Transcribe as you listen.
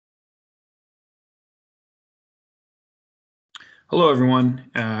Hello, everyone,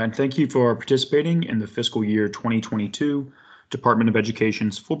 and thank you for participating in the Fiscal Year 2022 Department of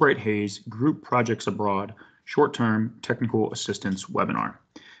Education's Fulbright-Hays Group Projects Abroad Short-Term Technical Assistance webinar.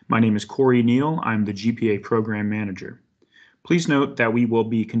 My name is Cory Neal. I'm the GPA Program Manager. Please note that we will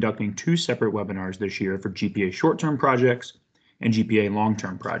be conducting two separate webinars this year for GPA short-term projects and GPA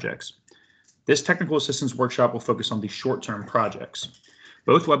long-term projects. This technical assistance workshop will focus on the short-term projects.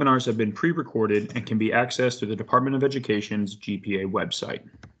 Both webinars have been pre-recorded and can be accessed through the Department of Education's GPA website.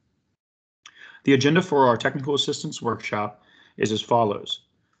 The agenda for our technical assistance workshop is as follows.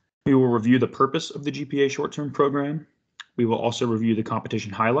 We will review the purpose of the GPA short-term program. We will also review the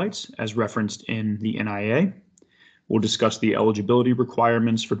competition highlights as referenced in the NIA. We'll discuss the eligibility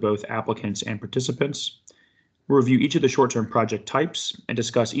requirements for both applicants and participants. We'll review each of the short-term project types and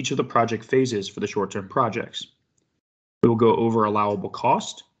discuss each of the project phases for the short-term projects. We will go over allowable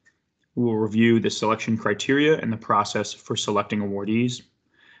cost. We will review the selection criteria and the process for selecting awardees.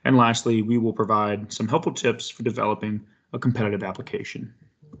 And lastly, we will provide some helpful tips for developing a competitive application.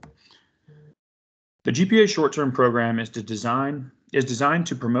 The GPA short-term program is designed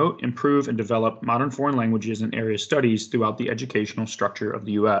to promote, improve, and develop modern foreign languages and area studies throughout the educational structure of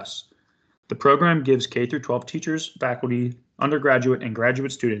the U.S. The program gives K-12 teachers, faculty, undergraduate, and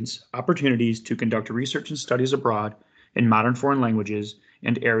graduate students opportunities to conduct research and studies abroad in modern foreign languages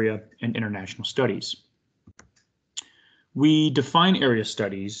and area and international studies. We define area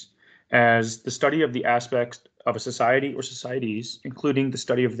studies as the study of the aspects of a society or societies, including the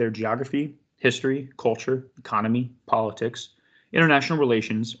study of their geography, history, culture, economy, politics, international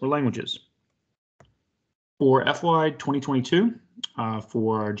relations, or languages. For FY 2022,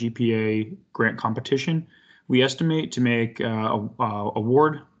 for our GPA grant competition, we estimate to make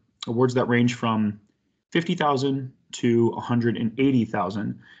awards that range from $50,000 to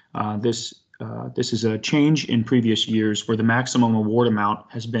 $180,000. This is a change in previous years where the maximum award amount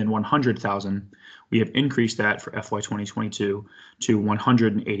has been $100,000. We have increased that for FY 2022 to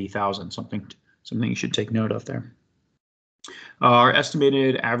 $180,000, something you should take note of there. Our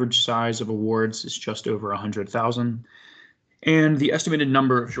estimated average size of awards is just over 100,000, and the estimated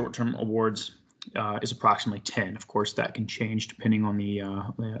number of short-term awards is approximately 10. Of course, that can change depending on the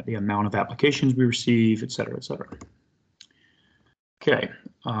amount of applications we receive, et cetera, et cetera. Okay,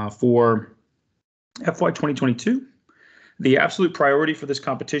 for FY 2022, the absolute priority for this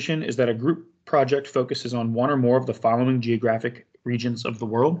competition is that a group project focuses on one or more of the following geographic regions of the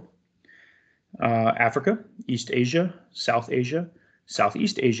world: Africa, East Asia, South Asia,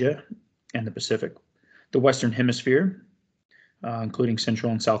 Southeast Asia, and the Pacific, the Western Hemisphere, including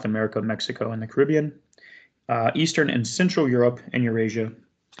Central and South America, Mexico, and the Caribbean, Eastern and Central Europe and Eurasia,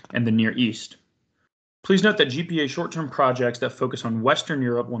 and the Near East. Please note that GPA short-term projects that focus on Western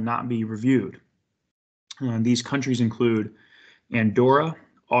Europe will not be reviewed. These countries include Andorra,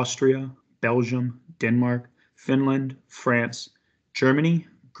 Austria, Belgium, Denmark, Finland, France, Germany,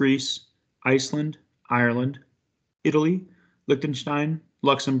 Greece, Iceland, Ireland, Italy, Liechtenstein,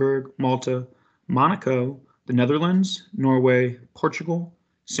 Luxembourg, Malta, Monaco, the Netherlands, Norway, Portugal,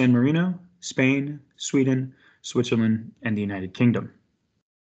 San Marino, Spain, Sweden, Switzerland, and the United Kingdom.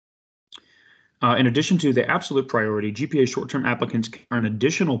 In addition to the absolute priority, GPA short-term applicants can earn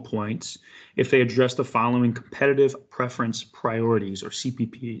additional points if they address the following competitive preference priorities, or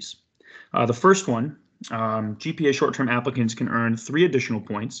CPPs. The first one, GPA short-term applicants can earn 3 additional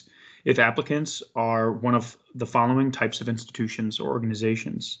points if applicants are one of the following types of institutions or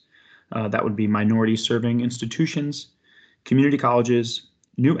organizations. That would be minority serving institutions, community colleges,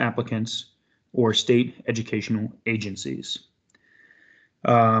 new applicants, or state educational agencies.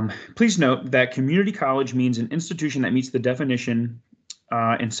 Please note that community college means an institution that meets the definition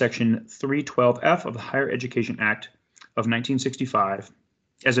in Section 312F of the Higher Education Act of 1965,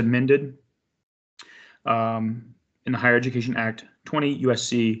 as amended in the Higher Education Act 20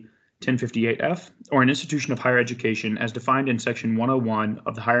 U.S.C. 1058F, or an institution of higher education as defined in Section 101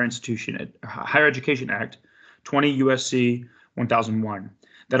 of the Higher Education Act 20 U.S.C. 1001,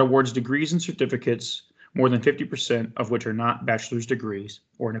 that awards degrees and certificates more than 50% of which are not bachelor's degrees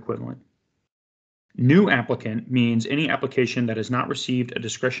or an equivalent. New applicant means any application that has not received a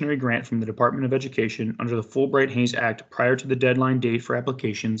discretionary grant from the Department of Education under the Fulbright-Hays Act prior to the deadline date for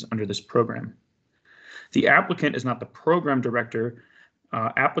applications under this program. The applicant is not the program director.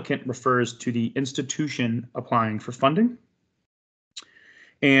 Applicant refers to the institution applying for funding.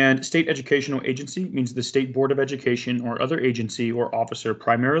 And state educational agency means the State Board of Education or other agency or officer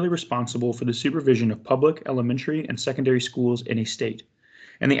primarily responsible for the supervision of public, elementary, and secondary schools in a state.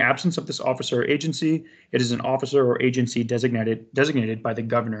 In the absence of this officer or agency, it is an officer or agency designated by the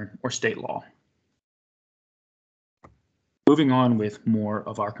governor or state law. Moving on with more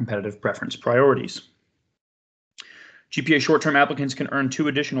of our competitive preference priorities. GPA short-term applicants can earn 2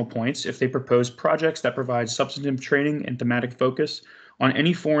 additional points if they propose projects that provide substantive training and thematic focus on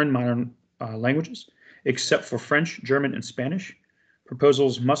any foreign modern languages, except for French, German, and Spanish.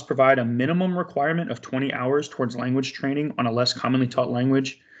 Proposals must provide a minimum requirement of 20 hours towards language training on a less commonly taught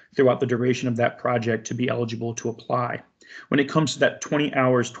language throughout the duration of that project to be eligible to apply. When it comes to that 20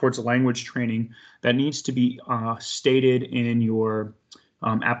 hours towards language training, that needs to be stated in your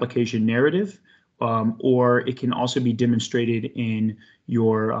application narrative, or it can also be demonstrated in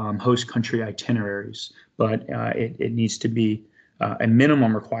your host country itineraries, but it needs to be a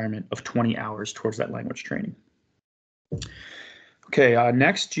minimum requirement of 20 hours towards that language training. Okay,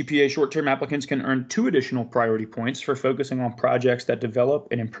 next, GPA short-term applicants can earn 2 additional priority points for focusing on projects that develop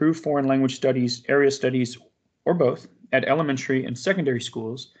and improve foreign language studies, area studies, or both at elementary and secondary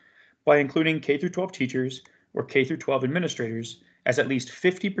schools by including K-12 teachers or K-12 administrators as at least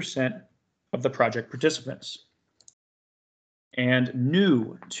 50% of the project participants. And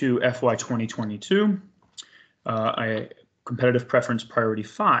new to FY 2022, a competitive preference priority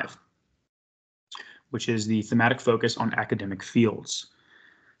 5, which is the thematic focus on academic fields.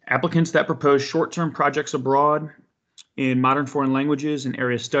 Applicants that propose short-term projects abroad in modern foreign languages and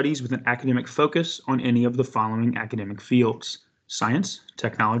area studies with an academic focus on any of the following academic fields: science,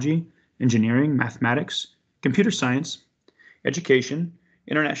 technology, engineering, mathematics, computer science, education,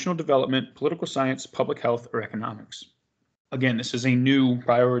 international development, political science, public health, or economics. Again, this is a new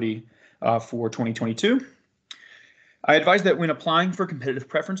priority for 2022. I advise that when applying for competitive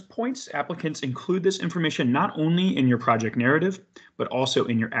preference points, applicants include this information not only in your project narrative, but also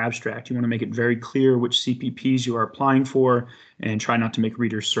in your abstract. You want to make it very clear which CPPs you are applying for and try not to make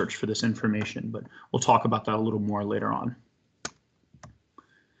readers search for this information, but we'll talk about that a little more later on.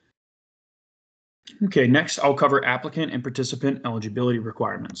 Okay, next I'll cover applicant and participant eligibility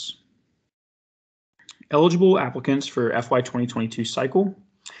requirements. Eligible applicants for FY 2022 cycle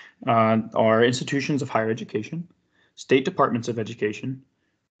are institutions of higher education, state departments of education,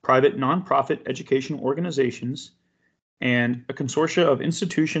 private nonprofit educational organizations, and a consortia of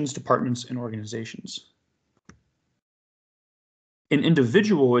institutions, departments, and organizations. An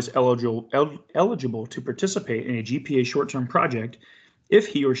individual is eligible to participate in a GPA short-term project if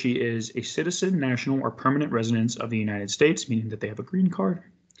he or she is a citizen, national, or permanent resident of the United States, meaning that they have a green card,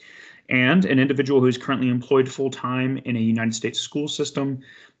 and an individual who is currently employed full-time in a United States school system,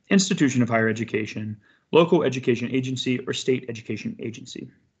 institution of higher education, local education agency, or state education agency.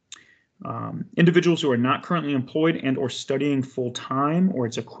 Individuals who are not currently employed and or studying full-time or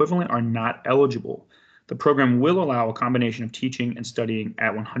its equivalent are not eligible. The program will allow a combination of teaching and studying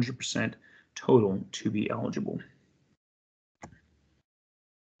at 100% total to be eligible.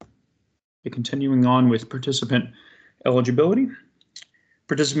 Continuing on with participant eligibility.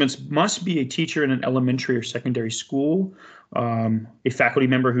 Participants must be a teacher in an elementary or secondary school, a faculty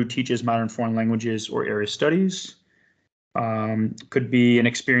member who teaches modern foreign languages or area studies, could be an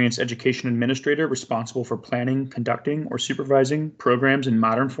experienced education administrator responsible for planning, conducting, or supervising programs in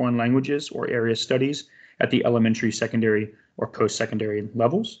modern foreign languages or area studies at the elementary, secondary, or post-secondary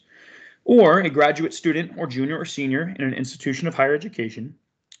levels, or a graduate student or junior or senior in an institution of higher education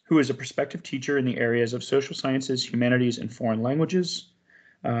who is a prospective teacher in the areas of social sciences, humanities, and foreign languages.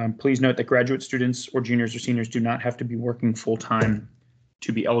 Please note that graduate students or juniors or seniors do not have to be working full-time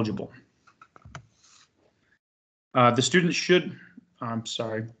to be eligible. The students should, the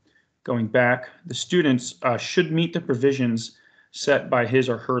students should meet the provisions set by his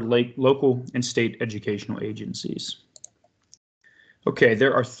or her local and state educational agencies. Okay,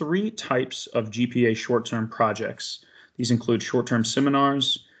 there are 3 types of GPA short-term projects. These include short-term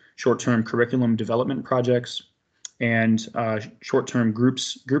seminars, short-term curriculum development projects, and short-term group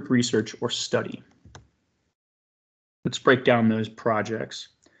research or study. Let's break down those projects.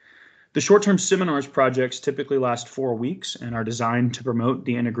 The short-term seminars projects typically last 4 weeks and are designed to promote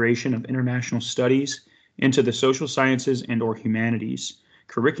the integration of international studies into the social sciences and or humanities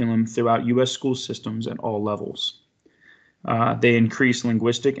curriculum throughout U.S. school systems at all levels. They increase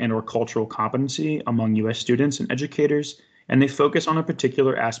linguistic and or cultural competency among U.S. students and educators, and they focus on a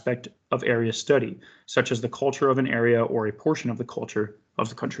particular aspect of area study, such as the culture of an area or a portion of the culture of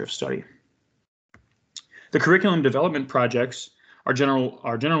the country of study. The curriculum development projects are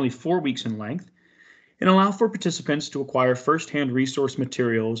generally 4 weeks in length and allow for participants to acquire first-hand resource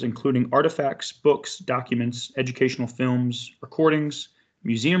materials, including artifacts, books, documents, educational films, recordings,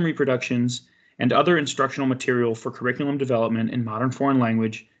 museum reproductions, and other instructional material for curriculum development in modern foreign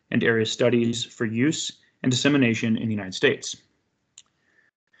language and area studies for use and dissemination in the United States.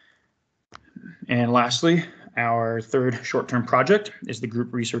 And lastly, our third short-term project is the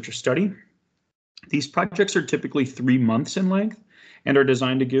group research or study. These projects are typically 3 months in length and are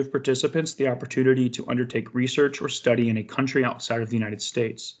designed to give participants the opportunity to undertake research or study in a country outside of the United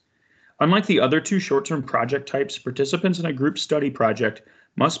States. Unlike the other two short-term project types, participants in a group study project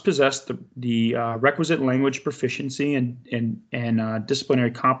must possess the requisite language proficiency and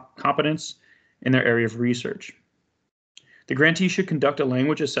disciplinary competence in their area of research. The grantee should conduct a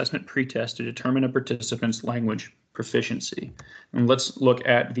language assessment pretest to determine a participant's language proficiency. And let's look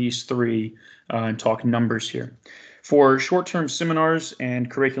at these three and talk numbers here. For short-term seminars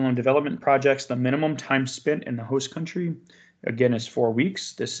and curriculum development projects, the minimum time spent in the host country, again, is 4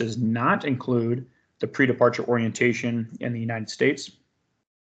 weeks. This does not include the pre-departure orientation in the United States.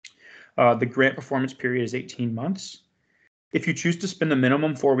 The grant performance period is 18 months. If you choose to spend the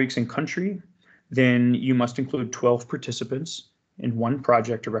minimum 4 weeks in country, then you must include 12 participants and 1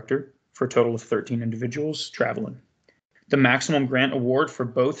 project director for a total of 13 individuals traveling. The maximum grant award for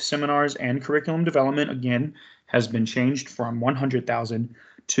both seminars and curriculum development, again, has been changed from $100,000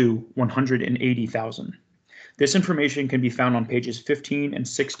 to $180,000. This information can be found on pages 15 and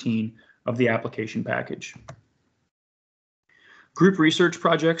 16 of the application package. Group research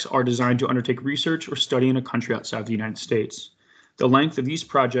projects are designed to undertake research or study in a country outside of the United States. The length of these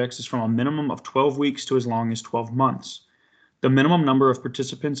projects is from a minimum of 12 weeks to as long as 12 months. The minimum number of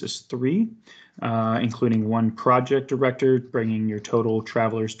participants is 3, including 1 project director, bringing your total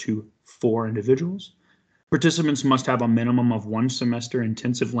travelers to 4 individuals. Participants must have a minimum of 1 semester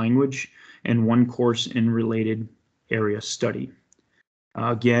intensive language and 1 course in related area study.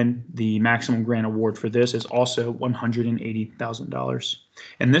 Again, the maximum grant award for this is also $180,000.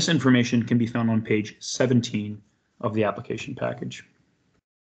 And this information can be found on page 17 of the application package.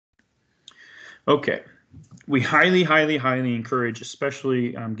 Okay, we highly encourage,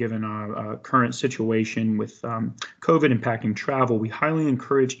 especially given our current situation with COVID impacting travel, we highly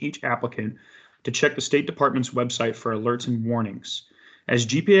encourage each applicant to check the State Department's website for alerts and warnings, as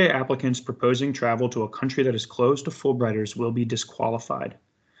GPA applicants proposing travel to a country that is closed to Fulbrighters will be disqualified.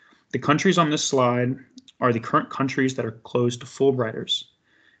 The countries on this slide are the current countries that are closed to Fulbrighters.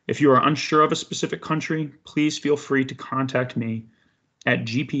 If you are unsure of a specific country, please feel free to contact me at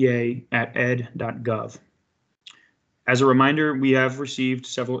gpa@ed.gov. As a reminder, we have received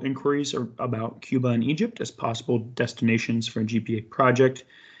several inquiries about Cuba and Egypt as possible destinations for a GPA project.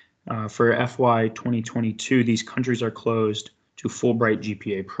 For FY 2022, these countries are closed to Fulbright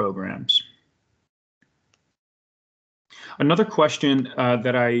GPA programs. Another question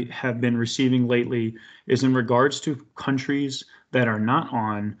that I have been receiving lately is in regards to countries that are not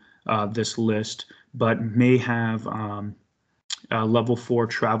on this list, but may have a level 4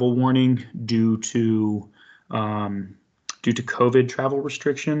 travel warning due to COVID travel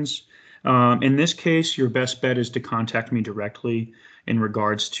restrictions. In this case, your best bet is to contact me directly in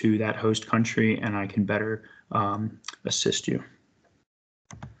regards to that host country, and I can better assist you.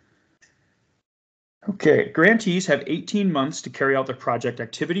 Okay, grantees have 18 months to carry out their project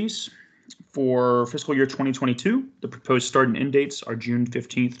activities. For fiscal year 2022, the proposed start and end dates are June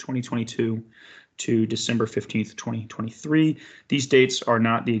 15th, 2022 to December 15th, 2023. These dates are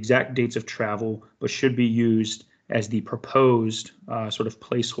not the exact dates of travel, but should be used as the proposed sort of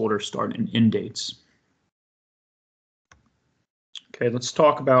placeholder start and end dates. Okay, let's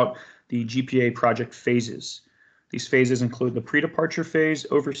talk about the GPA project phases. These phases include the pre-departure phase,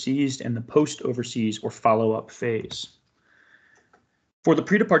 overseas, and the post-overseas or follow-up phase. For the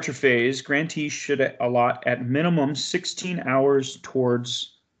pre-departure phase, grantees should allot at minimum 16 hours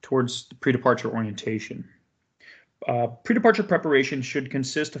towards the pre-departure orientation. Pre-departure preparation should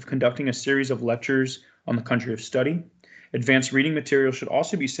consist of conducting a series of lectures on the country of study. Advanced reading material should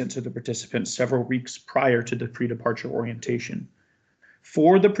also be sent to the participants several weeks prior to the pre-departure orientation.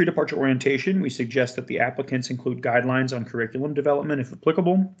 For the pre-departure orientation, we suggest that the applicants include guidelines on curriculum development if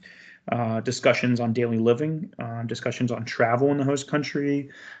applicable, discussions on daily living, discussions on travel in the host country.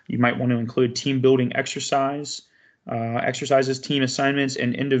 You might want to include team building exercises, team assignments,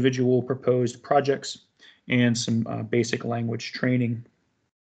 and individual proposed projects, and some basic language training.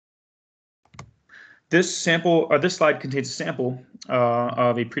 This slide contains a sample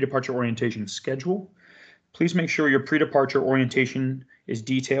of a pre-departure orientation schedule. Please make sure your pre-departure orientation is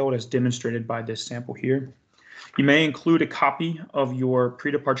detailed as demonstrated by this sample here. You may include a copy of your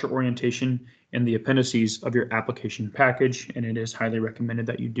pre-departure orientation in the appendices of your application package, and it is highly recommended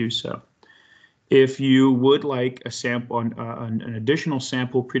that you do so. If you would like a sample, an additional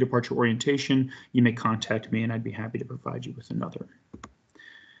sample pre-departure orientation, you may contact me and I'd be happy to provide you with another.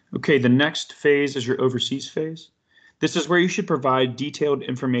 Okay, the next phase is your overseas phase. This is where you should provide detailed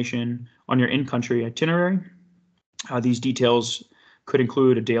information on your in-country itinerary, These details could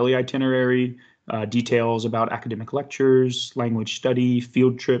include a daily itinerary, details about academic lectures, language study,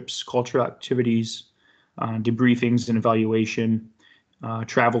 field trips, cultural activities, debriefings and evaluation,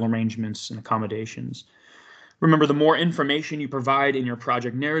 travel arrangements and accommodations. Remember, the more information you provide in your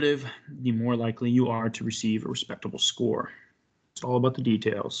project narrative, the more likely you are to receive a respectable score. It's all about the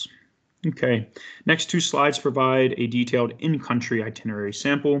details. Okay, next two slides provide a detailed in-country itinerary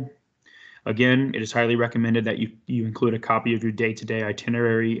sample. Again, it is highly recommended that you include a copy of your day-to-day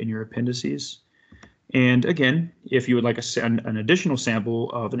itinerary in your appendices. And again, if you would like to send an additional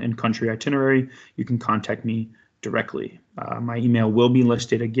sample of an in-country itinerary, you can contact me directly. My email will be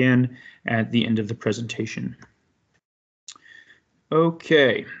listed again at the end of the presentation.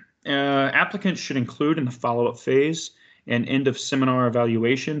 Okay, applicants should include in the follow-up phase an end of seminar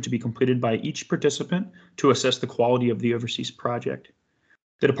evaluation to be completed by each participant to assess the quality of the overseas project.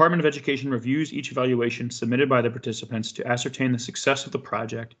 The Department of Education reviews each evaluation submitted by the participants to ascertain the success of the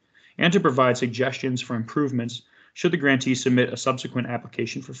project and to provide suggestions for improvements should the grantee submit a subsequent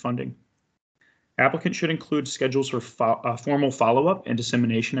application for funding. Applicants should include schedules for formal follow-up and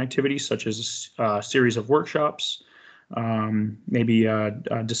dissemination activities such as a series of workshops, maybe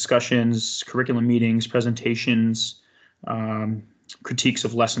discussions, curriculum meetings, presentations, critiques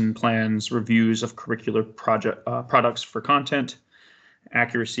of lesson plans, reviews of curricular products for content,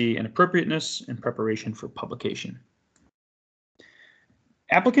 accuracy and appropriateness, and preparation for publication.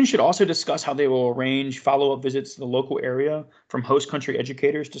 Applicants should also discuss how they will arrange follow-up visits to the local area from host country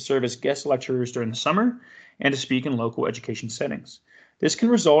educators to serve as guest lecturers during the summer and to speak in local education settings. This can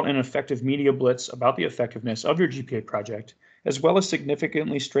result in an effective media blitz about the effectiveness of your GPA project, as well as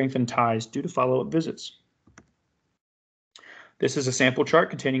significantly strengthen ties due to follow-up visits. This is a sample chart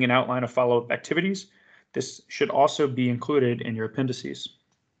containing an outline of follow-up activities. This should also be included in your appendices.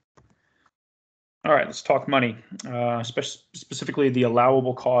 All right, let's talk money, specifically the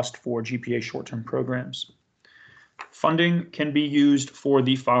allowable cost for GPA short-term programs. Funding can be used for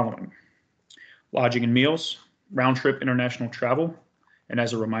the following: lodging and meals, round-trip international travel, and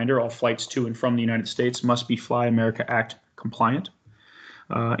as a reminder, all flights to and from the United States must be Fly America Act compliant.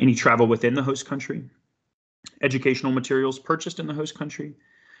 Any travel within the host country, educational materials purchased in the host country,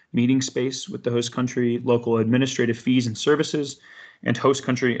 meeting space with the host country, local administrative fees and services, and host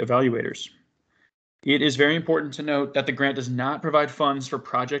country evaluators. It is very important to note that the grant does not provide funds for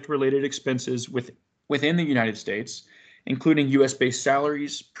project-related expenses within the United States, including US-based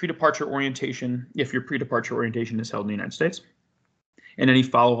salaries, pre-departure orientation, if your pre-departure orientation is held in the United States, and any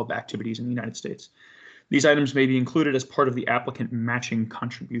follow-up activities in the United States. These items may be included as part of the applicant matching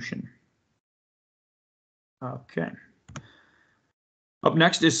contribution. Okay. Up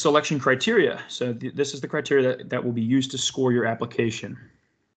next is selection criteria. So this is the criteria that will be used to score your application.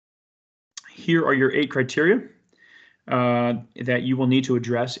 Here are your 8 criteria that you will need to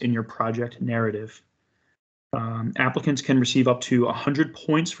address in your project narrative. Applicants can receive up to 100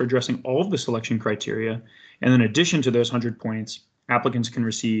 points for addressing all of the selection criteria, and in addition to those 100 points, applicants can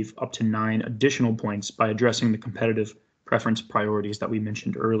receive up to 9 additional points by addressing the competitive preference priorities that we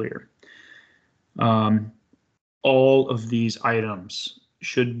mentioned earlier. All of these items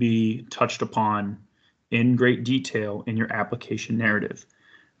should be touched upon in great detail in your application narrative.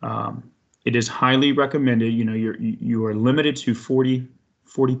 It is highly recommended, you are limited to 40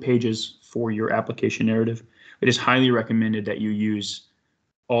 pages for your application narrative. It is highly recommended that you use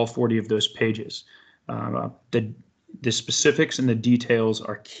all 40 of those pages. The specifics and the details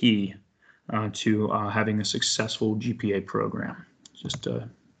are key to having a successful GPA program. Just a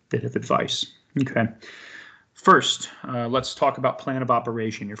bit of advice. Okay. First, let's talk about plan of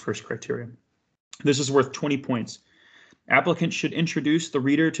operation, your first criteria. This is worth 20 points. Applicants should introduce the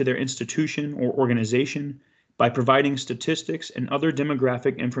reader to their institution or organization by providing statistics and other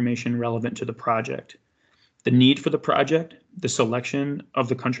demographic information relevant to the project. The need for the project, the selection of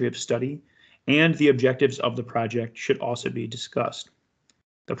the country of study, and the objectives of the project should also be discussed.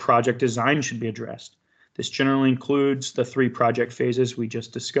 The project design should be addressed. This generally includes the 3 project phases we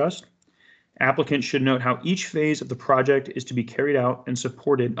just discussed. Applicants should note how each phase of the project is to be carried out and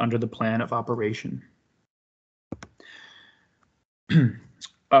supported under the plan of operation.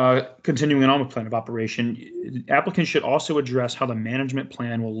 Continuing on with plan of operation, applicants should also address how the management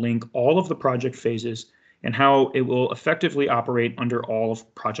plan will link all of the project phases and how it will effectively operate under all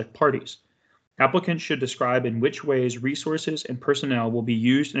of project parties. Applicants should describe in which ways resources and personnel will be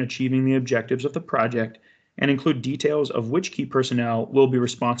used in achieving the objectives of the project and include details of which key personnel will be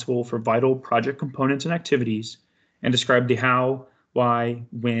responsible for vital project components and activities, and describe the how, why,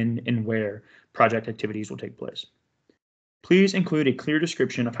 when, and where project activities will take place. Please include a clear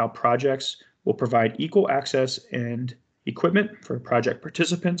description of how projects will provide equal access and equipment for project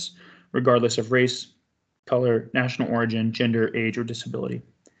participants, regardless of race, color, national origin, gender, age, or disability.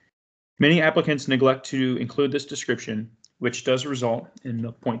 Many applicants neglect to include this description, which does result in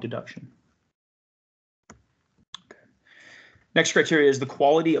a point deduction. Okay. Next criteria is the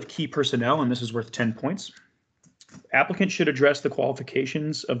quality of key personnel, and this is worth 10 points. Applicants should address the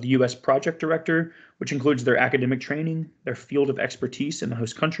qualifications of the U.S. project director, which includes their academic training, their field of expertise in the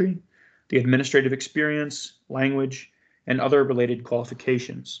host country, the administrative experience, language, and other related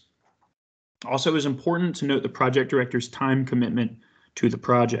qualifications. Also, it is important to note the project director's time commitment to the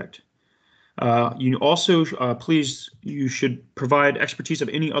project. You should provide expertise of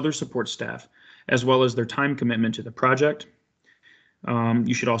any other support staff, as well as their time commitment to the project.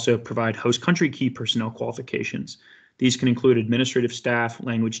 You should also provide host country key personnel qualifications. These can include administrative staff,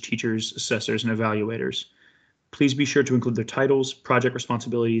 language teachers, assessors, and evaluators. Please be sure to include their titles, project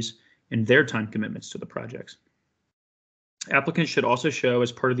responsibilities, and their time commitments to the projects. Applicants should also show,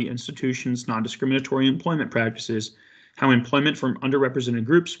 as part of the institution's non-discriminatory employment practices, how employment from underrepresented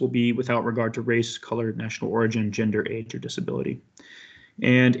groups will be without regard to race, color, national origin, gender, age, or disability.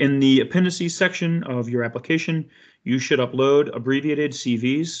 And in the appendices section of your application, you should upload abbreviated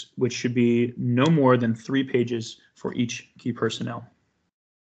CVs, which should be no more than 3 pages for each key personnel.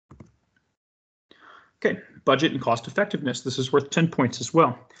 Okay, budget and cost effectiveness. This is worth 10 points as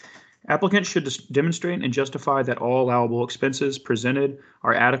well. Applicants should demonstrate and justify that all allowable expenses presented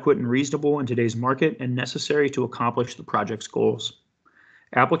are adequate and reasonable in today's market and necessary to accomplish the project's goals.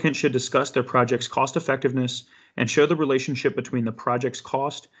 Applicants should discuss their project's cost effectiveness and show the relationship between the project's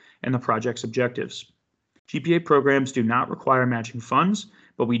cost and the project's objectives. GPA programs do not require matching funds,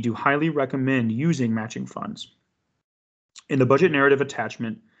 but we do highly recommend using matching funds. In the budget narrative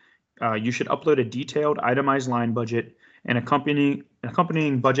attachment, you should upload a detailed itemized line budget and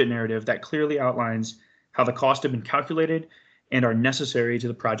accompanying budget narrative that clearly outlines how the costs have been calculated and are necessary to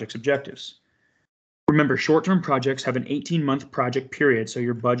the project's objectives. Remember, short-term projects have an 18-month project period, so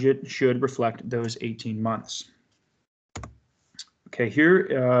your budget should reflect those 18 months. Okay,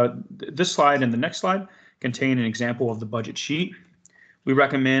 here, this slide and the next slide contain an example of the budget sheet. We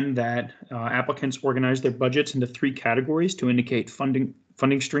recommend that applicants organize their budgets into 3 categories to indicate funding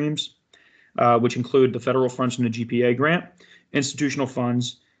streams, which include the federal funds from the GPA grant, institutional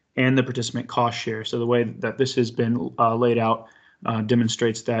funds, and the participant cost share. So the way that this has been laid out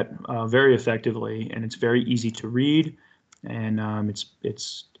demonstrates that very effectively, and it's very easy to read, and it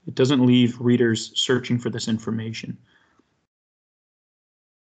doesn't leave readers searching for this information.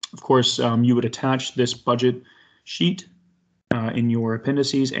 Of course, you would attach this budget sheet in your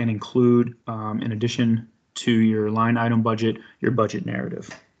appendices and include, in addition to your line item budget, your budget narrative.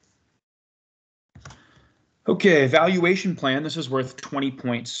 Okay, evaluation plan. This is worth 20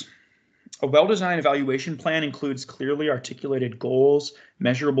 points. A well-designed evaluation plan includes clearly articulated goals,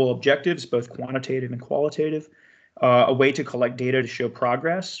 measurable objectives, both quantitative and qualitative, a way to collect data to show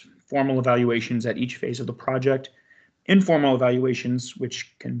progress, formal evaluations at each phase of the project, informal evaluations,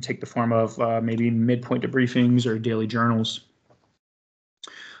 which can take the form of maybe midpoint debriefings or daily journals.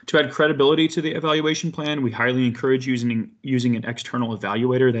 To add credibility to the evaluation plan, we highly encourage using an external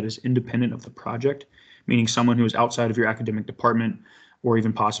evaluator that is independent of the project, meaning someone who is outside of your academic department or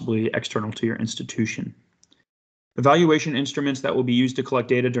even possibly external to your institution. Evaluation instruments that will be used to collect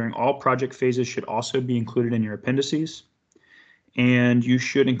data during all project phases should also be included in your appendices. And you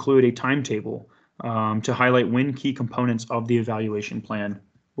should include a timetable to highlight when key components of the evaluation plan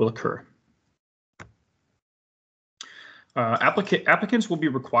will occur. Applicants will be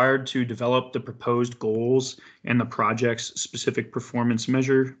required to develop the proposed goals and the project's specific performance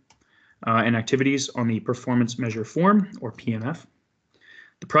measure and activities on the performance measure form, or PMF.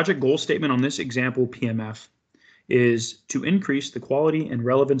 The project goal statement on this example PMF is to increase the quality and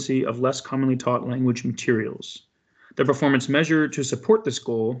relevancy of less commonly taught language materials. The performance measure to support this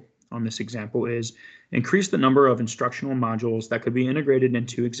goal on this example is increase the number of instructional modules that could be integrated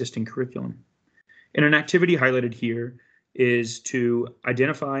into existing curriculum. And an activity highlighted here is to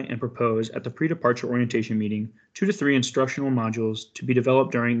identify and propose at the pre-departure orientation meeting 2 to 3 instructional modules to be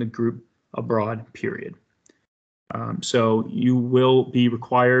developed during the group abroad period. So you will be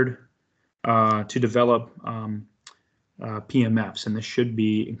required to develop PMFs, and this should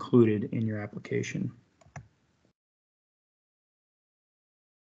be included in your application.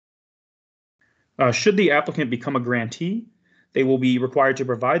 Should the applicant become a grantee, they will be required to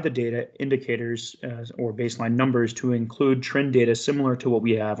provide the data indicators or baseline numbers to include trend data similar to what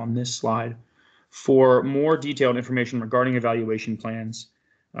we have on this slide. For more detailed information regarding evaluation plans,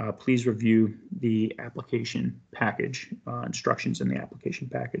 please review the application package, instructions in the application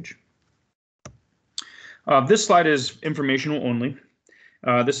package. This slide is informational only.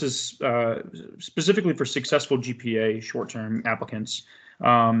 This is specifically for successful GPA short-term applicants.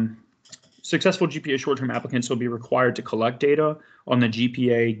 Successful GPA short-term applicants will be required to collect data on the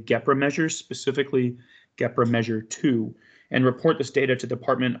GPA GEPRA measures, specifically GEPRA Measure 2, and report this data to the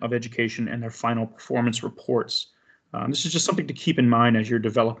Department of Education and their final performance reports. This is just something to keep in mind as you're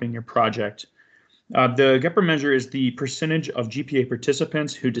developing your project. The GEPRA measure is the percentage of GPA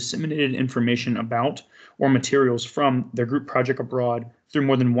participants who disseminated information about or materials from their group project abroad through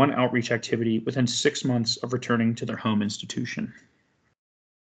more than one outreach activity within 6 months of returning to their home institution.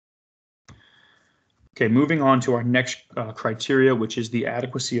 Okay, moving on to our next criteria, which is the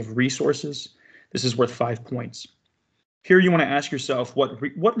adequacy of resources. This is worth 5 points. Here you want to ask yourself,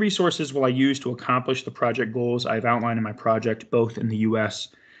 what resources will I use to accomplish the project goals I've outlined in my project, both in the US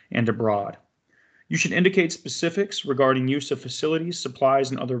and abroad? You should indicate specifics regarding use of facilities,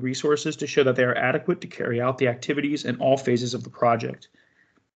 supplies, and other resources to show that they are adequate to carry out the activities in all phases of the project.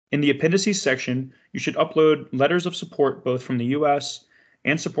 In the appendices section, you should upload letters of support both from the US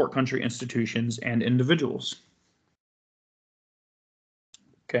and support country institutions and individuals.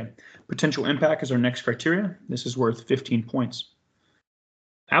 Okay, potential impact is our next criteria. This is worth 15 points.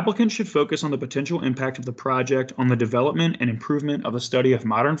 Applicants should focus on the potential impact of the project on the development and improvement of the study of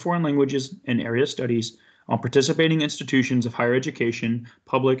modern foreign languages and area studies on participating institutions of higher education,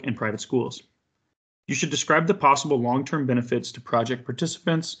 public and private schools. You should describe the possible long-term benefits to project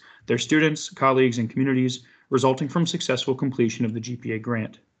participants, their students, colleagues, and communities resulting from successful completion of the GPA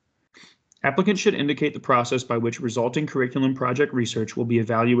grant. Applicants should indicate the process by which resulting curriculum project research will be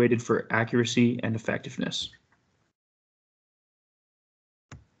evaluated for accuracy and effectiveness.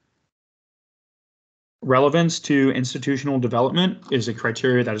 Relevance to institutional development is a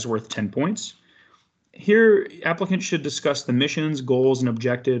criteria that is worth 10 points. Here, applicants should discuss the missions, goals, and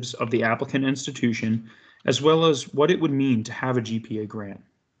objectives of the applicant institution, as well as what it would mean to have a GPA grant.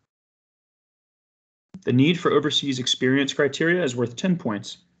 The need for overseas experience criteria is worth 10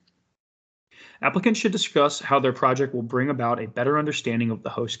 points. Applicants should discuss how their project will bring about a better understanding of the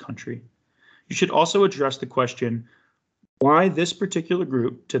host country. You should also address the question, why this particular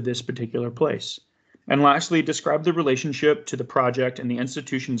group to this particular place? And lastly, describe the relationship to the project and the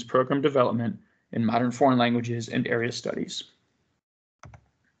institution's program development in modern foreign languages and area studies.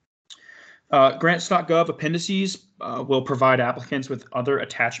 Grants.gov appendices will provide applicants with other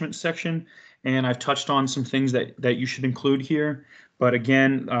attachments section, and I've touched on some things that you should include here. But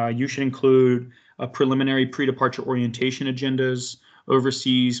again, you should include preliminary pre-departure orientation agendas,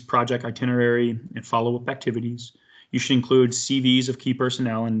 overseas project itinerary, and follow-up activities. You should include CVs of key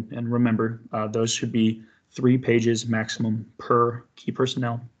personnel, and remember, those should be 3 pages maximum per key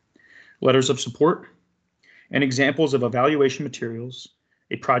personnel. Letters of support, and examples of evaluation materials,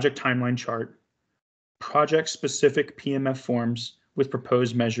 a project timeline chart, project-specific PMF forms with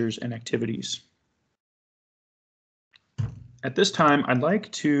proposed measures and activities. At this time, I'd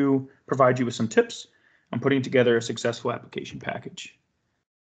like to provide you with some tips on putting together a successful application package.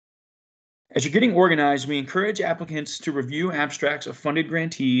 As you're getting organized, we encourage applicants to review abstracts of funded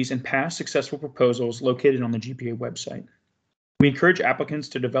grantees and past successful proposals located on the GPA website. We encourage applicants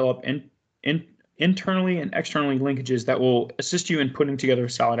to develop internally and externally linkages that will assist you in putting together a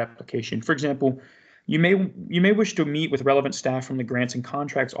solid application. For example, you may wish to meet with relevant staff from the Grants and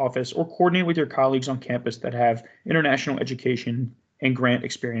Contracts Office or coordinate with your colleagues on campus that have international education and grant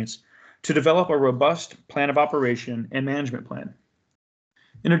experience to develop a robust plan of operation and management plan.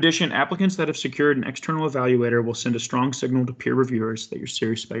 In addition, applicants that have secured an external evaluator will send a strong signal to peer reviewers that you're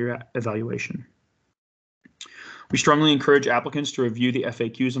serious about your evaluation. We strongly encourage applicants to review the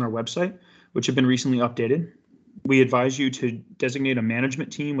FAQs on our website, which have been recently updated. We advise you to designate a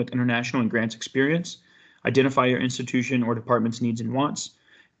management team with international and grants experience, identify your institution or department's needs and wants,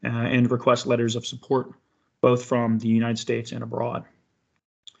 and request letters of support, both from the United States and abroad.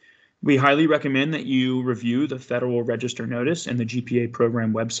 We highly recommend that you review the Federal Register Notice and the GPA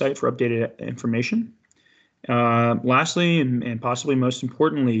program website for updated information. Lastly, and possibly most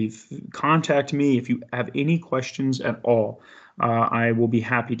importantly, contact me if you have any questions at all. I will be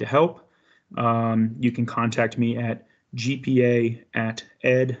happy to help. You can contact me at gpa@ed.gov.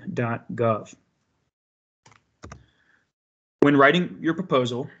 When writing your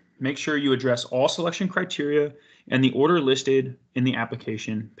proposal, make sure you address all selection criteria and the order listed in the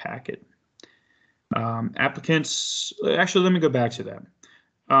application packet. Applicants, actually, let me go back to that.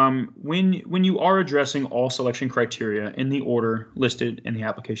 When you are addressing all selection criteria in the order listed in the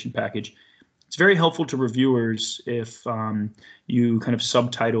application package, it's very helpful to reviewers if you kind of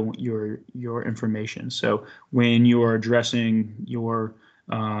subtitle your information. So when you are addressing your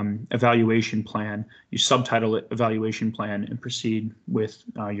evaluation plan, you subtitle it evaluation plan and proceed with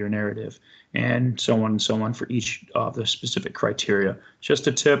your narrative, and so on for each of the specific criteria. Just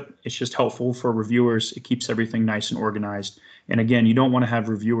a tip, it's just helpful for reviewers. It keeps everything nice and organized. And again, you don't want to have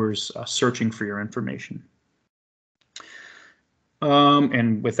reviewers searching for your information.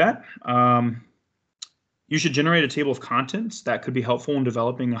 And with that, you should generate a table of contents that could be helpful in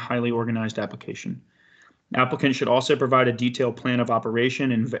developing a highly organized application. Applicants should also provide a detailed plan of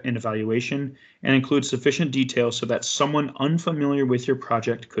operation and evaluation and include sufficient detail so that someone unfamiliar with your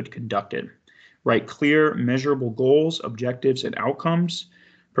project could conduct it. Write clear, measurable goals, objectives, and outcomes.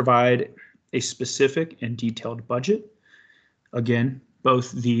 Provide a specific and detailed budget. Again,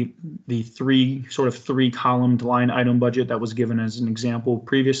 both the three-columned line item budget that was given as an example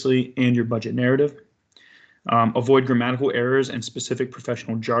previously and your budget narrative. Avoid grammatical errors and specific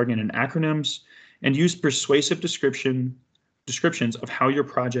professional jargon and acronyms, and use persuasive descriptions of how your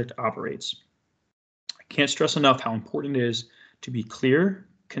project operates. I can't stress enough how important it is to be clear,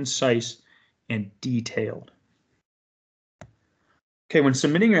 concise, and detailed. Okay, when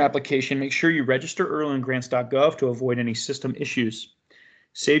submitting your application, make sure you register early on grants.gov to avoid any system issues.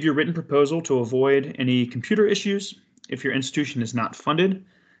 Save your written proposal to avoid any computer issues. If your institution is not funded,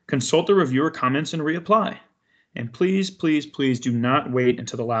 consult the reviewer comments and reapply. And please, please, please do not wait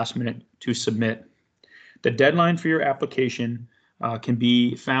until the last minute to submit. The deadline for your application can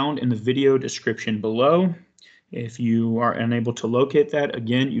be found in the video description below. If you are unable to locate that,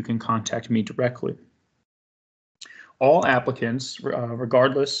 again, you can contact me directly. All applicants,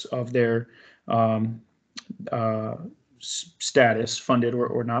 regardless of their status, funded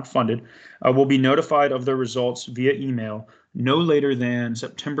or not funded, will be notified of their results via email no later than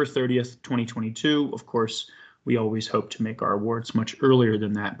September 30th, 2022. Of course, we always hope to make our awards much earlier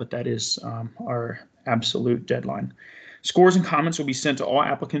than that, but that is our absolute deadline. Scores and comments will be sent to all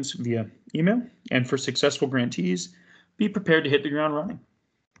applicants via email, and for successful grantees, be prepared to hit the ground running.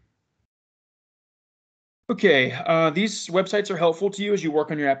 Okay, these websites are helpful to you as you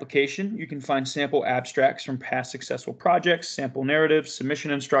work on your application. You can find sample abstracts from past successful projects, sample narratives,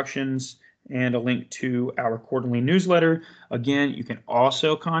 submission instructions, and a link to our quarterly newsletter. Again, you can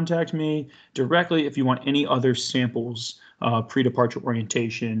also contact me directly if you want any other samples, pre-departure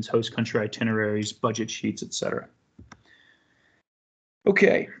orientations, host country itineraries, budget sheets, etc.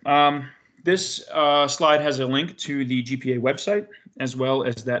 Okay, this slide has a link to the GPA website, as well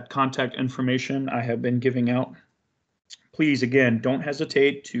as that contact information I have been giving out. Please, again, don't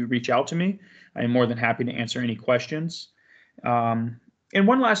hesitate to reach out to me. I am more than happy to answer any questions. And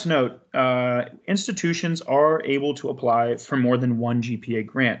one last note, institutions are able to apply for more than one GPA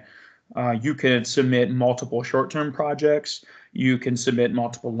grant. You can submit multiple short-term projects, you can submit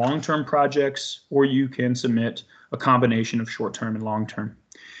multiple long-term projects, or you can submit a combination of short-term and long-term.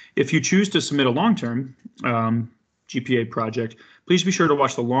 If you choose to submit a long-term GPA project, please be sure to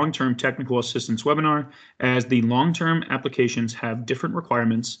watch the long-term technical assistance webinar, as the long-term applications have different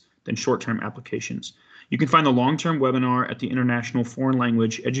requirements than short-term applications. You can find the long-term webinar at the International Foreign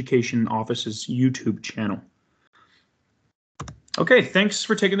Language Education Office's YouTube channel. Okay, thanks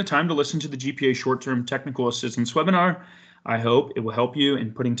for taking the time to listen to the GPA short-term technical assistance webinar. I hope it will help you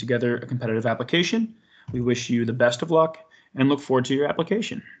in putting together a competitive application. We wish you the best of luck and look forward to your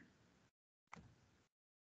application.